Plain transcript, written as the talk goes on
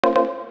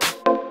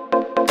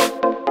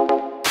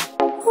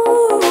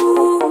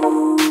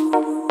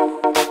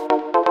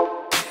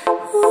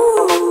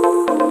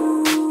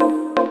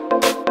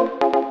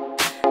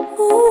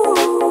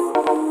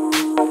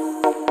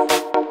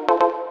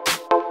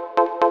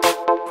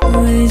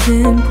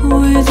Poison,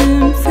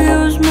 poison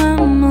fills my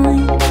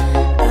mind.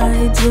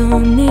 I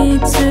don't need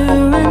to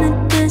run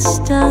it this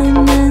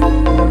time.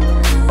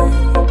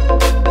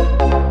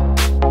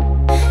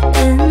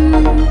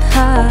 And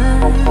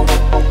high.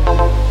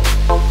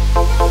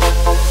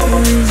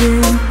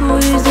 Poison,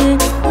 poison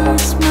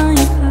hurts my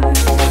heart.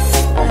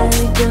 I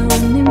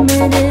don't need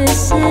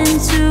medicine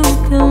to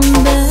come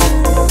back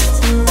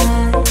to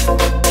life.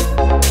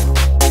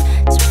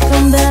 To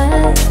come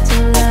back to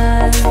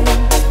life.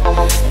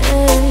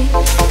 Hey,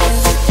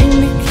 everything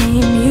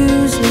became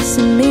useless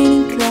and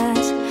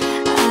meaningless.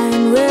 I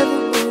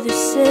unraveled what they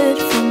said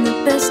from the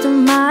best of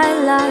my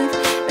life.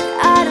 But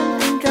I don't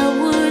think I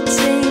would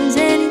change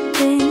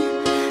anything.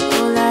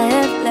 All I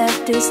have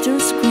left is to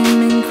scream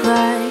and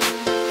cry.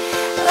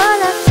 All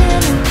I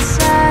feel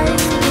inside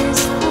is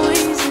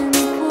poison,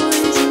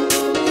 poison.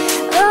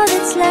 All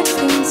that's left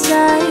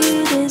inside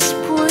is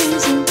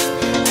poison.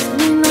 I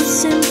need no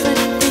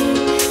sympathy,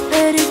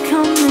 let it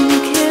come and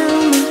kill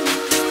me.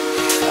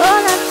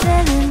 All I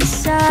feel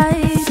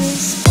inside is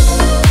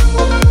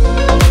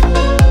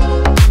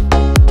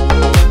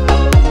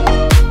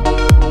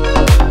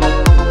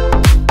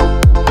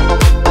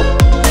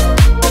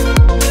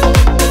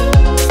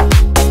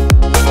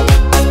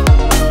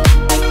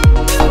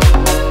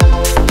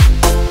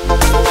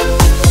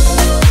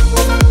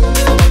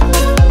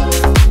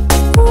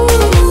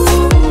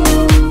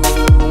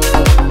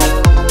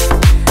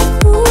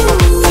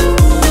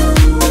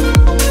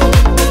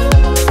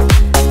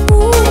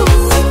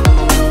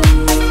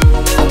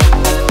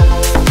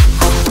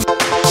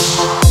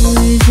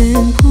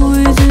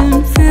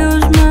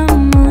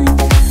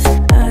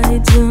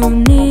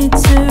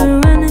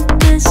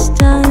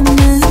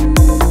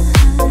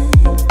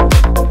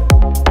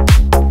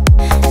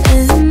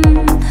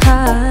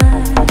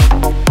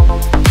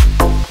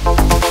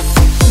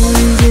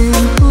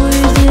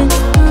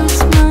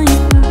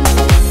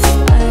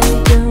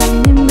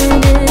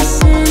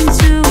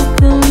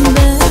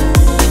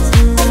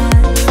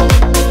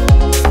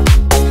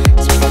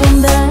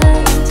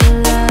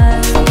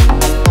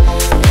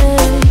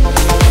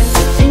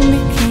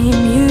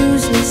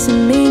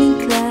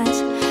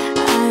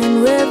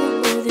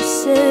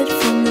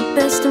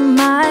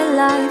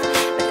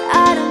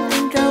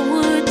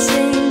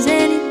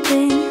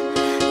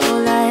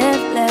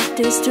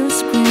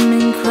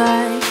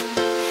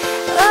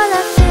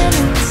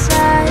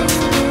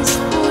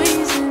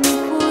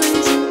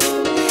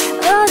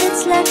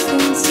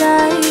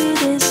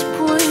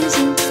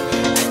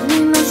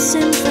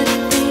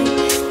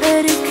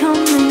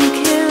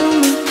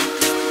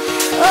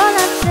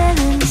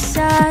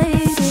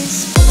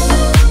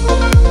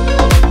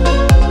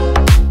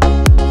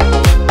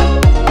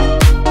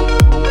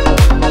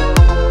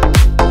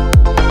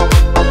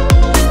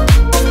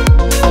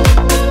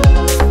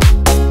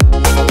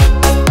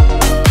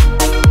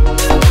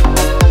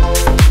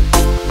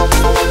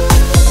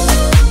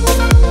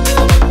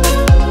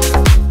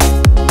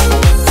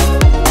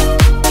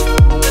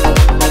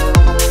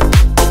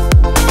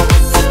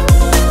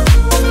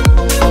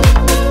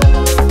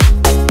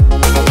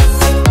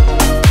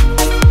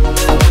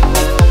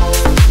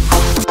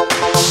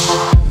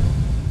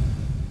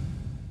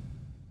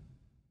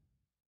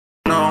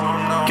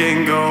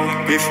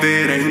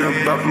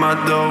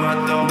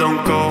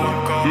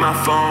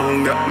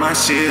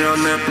shit on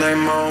that play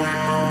mode.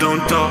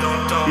 Don't talk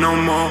no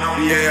more.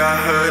 Yeah, I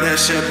heard that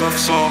shit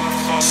before.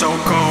 So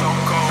cold,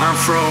 I'm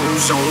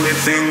froze. Only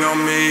thing on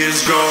me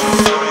is gold.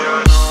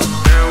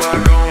 There I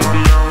go,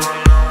 I'm known,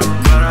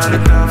 but I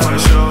did that for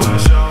sure.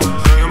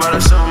 Thinking about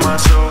her so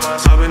much so.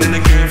 I've been in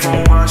the game for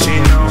a while, she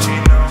knows.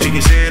 She can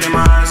see it in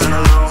my eyes and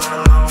alone.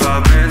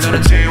 5 bands on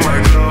the chain,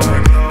 white glow.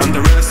 I'm the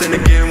rest in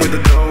the game with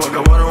the dough. I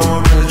got water on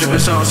my dripping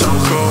so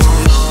cold.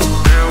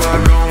 There I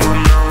go,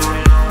 I'm known,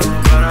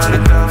 but I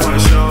did that for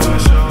sure.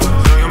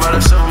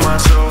 So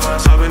much so,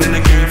 I've been in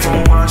the game for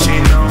a while, she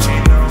knows.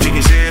 She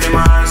can see it in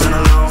my eyes and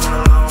alone.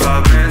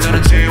 5 bands on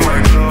the chain,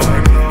 white glow.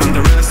 I'm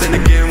the rest in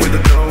the game with the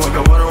dough. I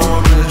got water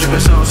on my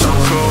dripping so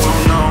cold.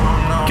 Oh no,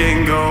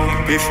 can't go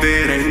if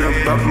it ain't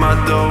about my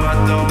dough.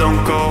 Don't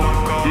go,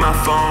 my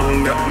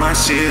phone got my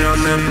shit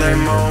on that play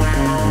mode.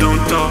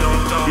 Don't talk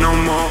no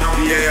more.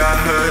 Yeah, I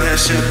heard that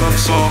shit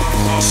before.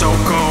 So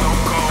cold,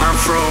 I'm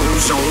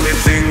froze. Only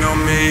thing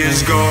on me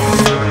is gold.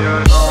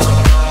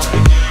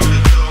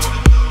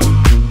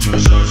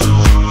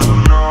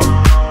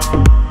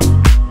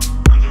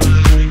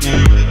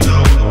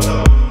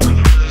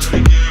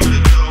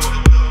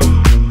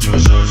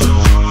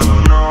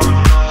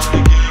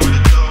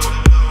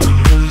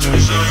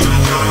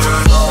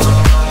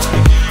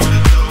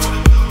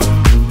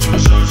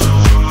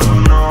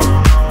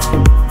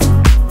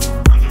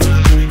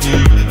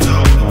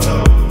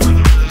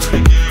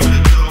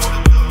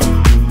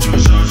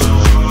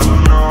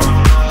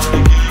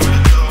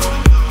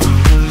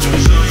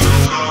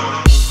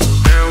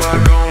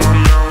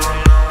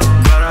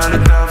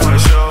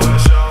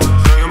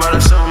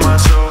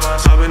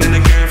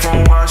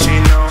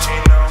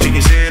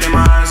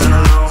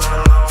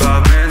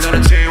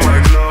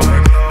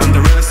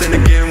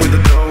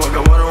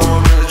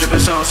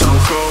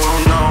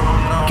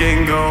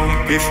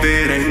 if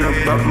it ain't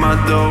about my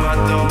dough.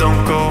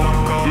 Don't call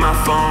my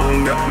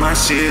phone, got my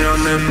shit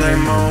on the play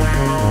mode.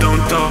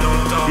 Don't talk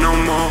no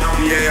more,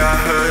 yeah, I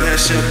heard that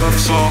shit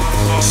before.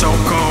 So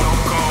cold,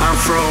 I'm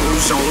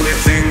froze, only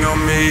thing on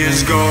me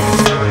is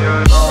gold.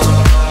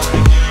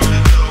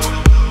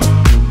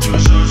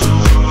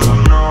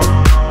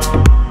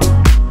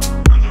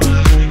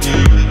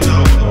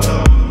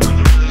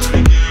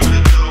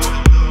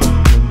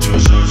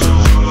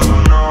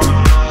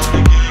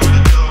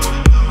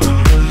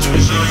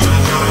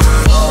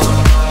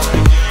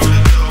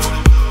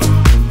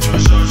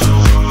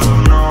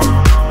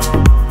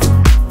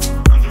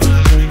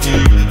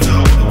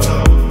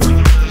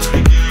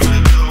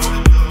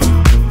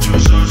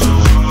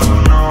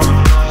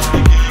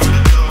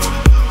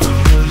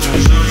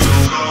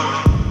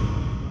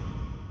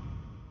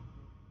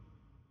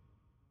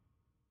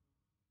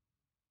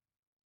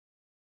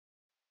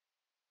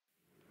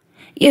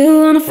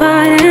 You wanna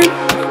fight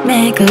and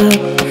make up,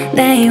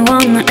 then you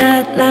wanna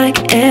act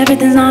like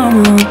everything's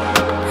normal,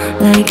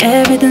 like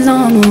everything's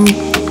normal.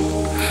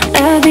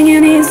 I think you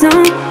need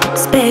some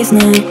space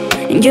now,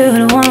 and you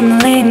don't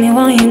wanna leave me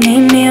when you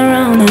need me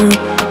around now,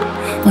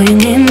 when you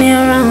need me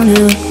around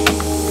now.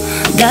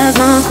 That's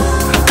not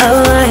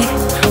cool.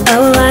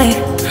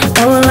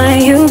 I would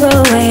like you go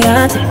away.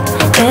 I take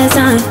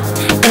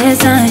this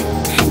time,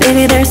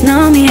 baby, there's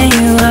no me and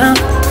you out.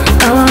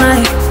 I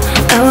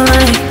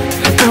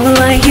would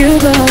like you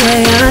go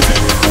away.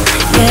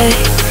 Yeah,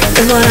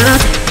 that's what I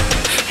do.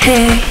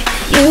 Hey,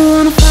 you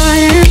wanna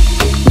fight and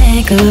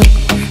make up,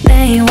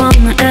 then you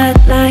wanna act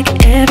like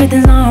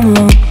everything's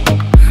normal,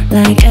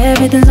 like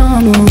everything's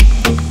normal.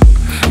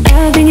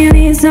 I think you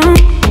need some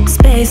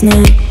space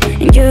now,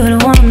 and you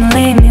don't wanna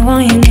leave me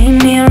when you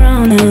need me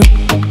around now,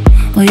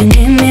 when you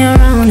need me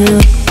around now.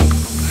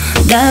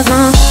 That's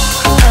not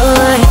I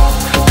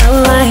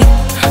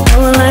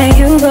would like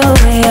you go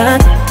away. I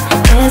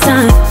take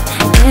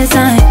this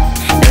time,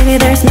 baby,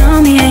 there's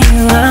no me and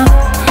you out.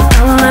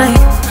 I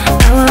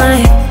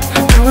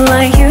would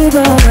like you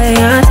go away.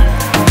 Yeah,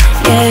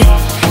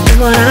 that's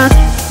what I do.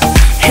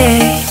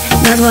 Hey,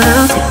 that's what I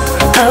do.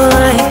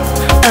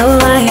 I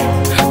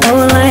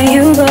would like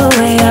you go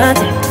away.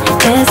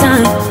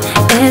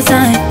 This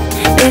time,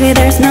 baby,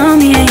 there's no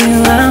me and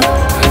you out.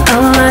 I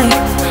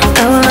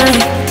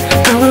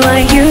would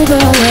like you go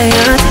away.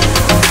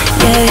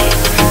 Yeah,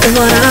 that's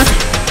what I do.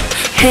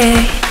 Hey,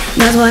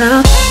 that's what I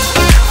do.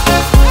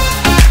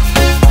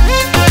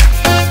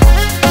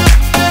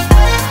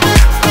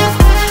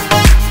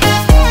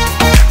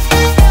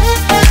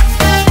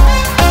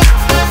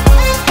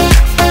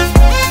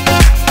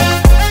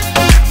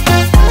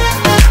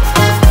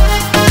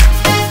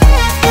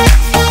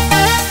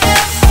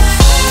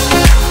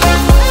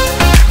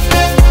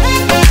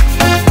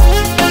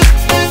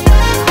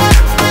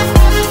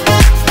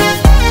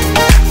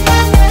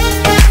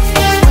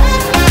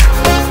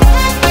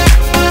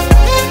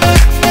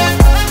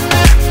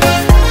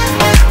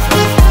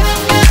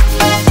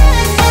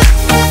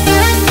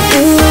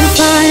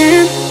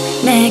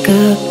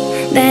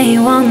 Then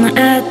you wanna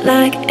act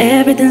like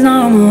everything's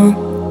normal,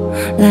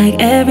 like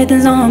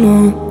everything's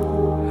normal.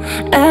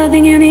 I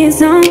think you need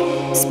some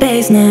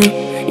space now,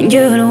 and you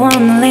don't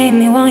wanna leave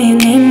me when you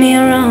need me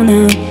around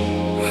now,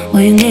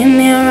 when you need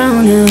me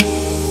around now.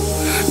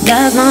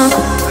 That's not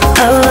cool.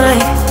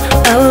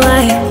 I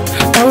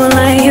would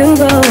like you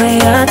go away.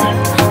 I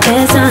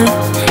take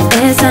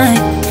this time,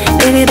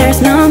 baby,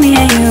 there's no me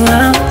and you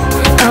out.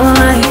 I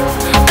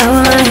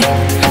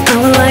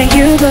would like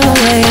you go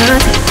away. I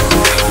take,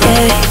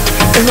 yeah,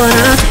 that's what I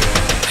do.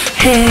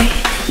 Hey,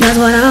 that's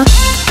what I do.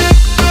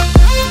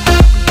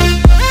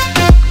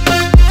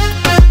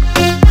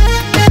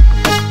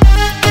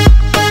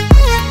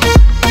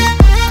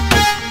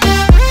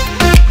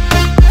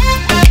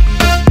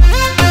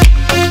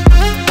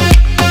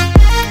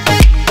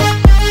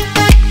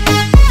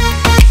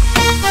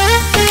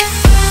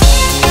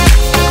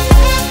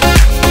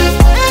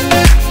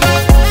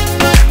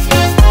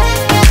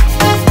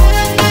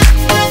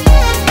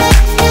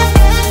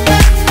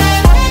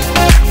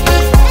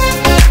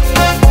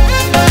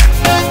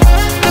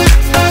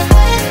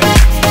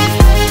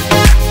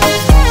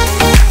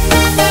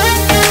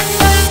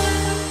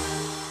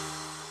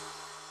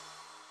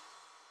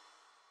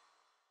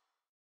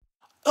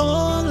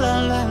 Oh la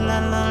la la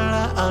la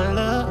la, I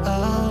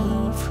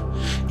love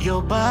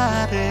your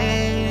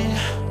body,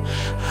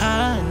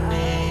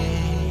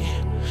 honey.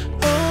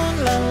 Oh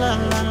la la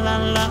la la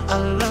la, I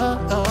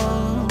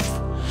love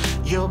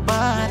your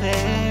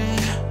body,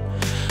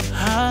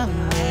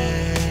 honey.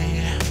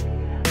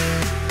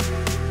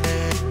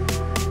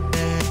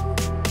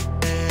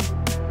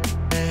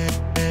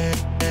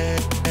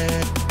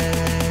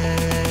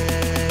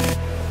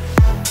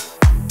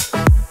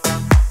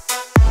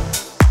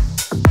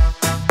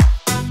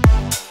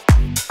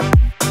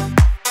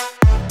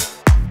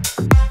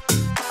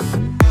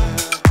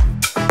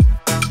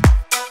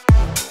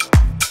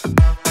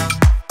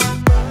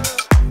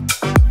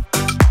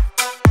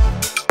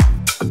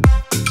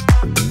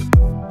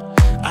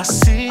 I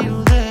see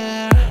you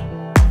there,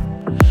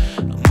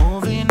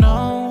 moving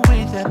on.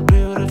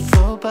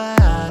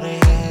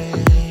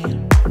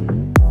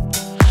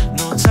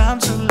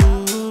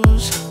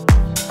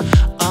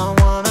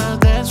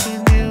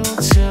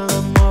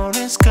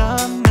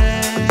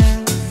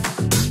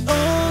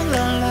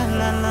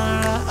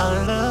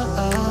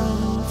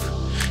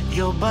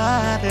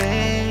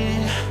 body,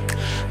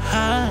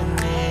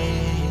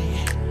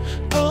 honey.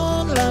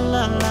 Oh la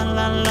la la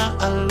la la,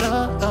 I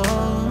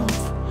love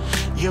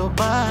your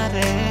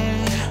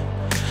body,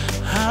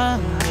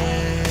 honey.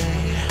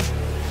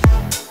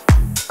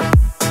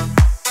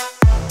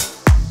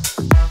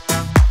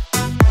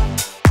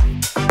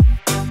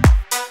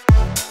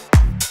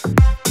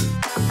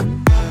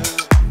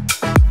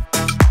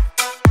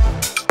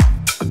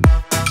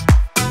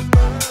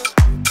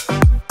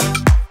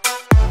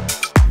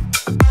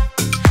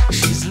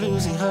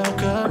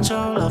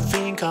 I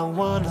think I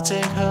wanna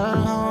take her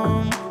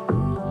home.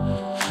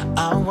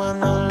 I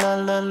wanna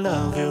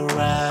love you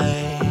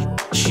right.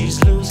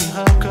 She's losing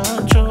her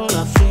control.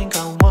 I think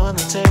I wanna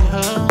take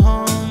her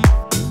home.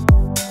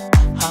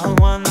 I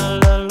wanna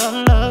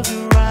love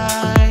you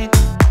right.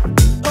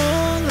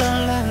 Oh la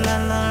la la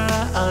la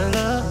la, I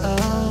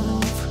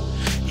love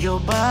your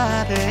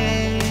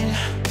body,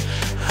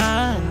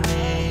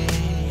 honey.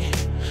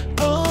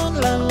 Oh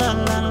la la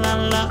la la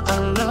la, I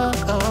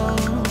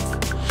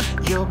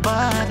love your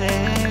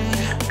body.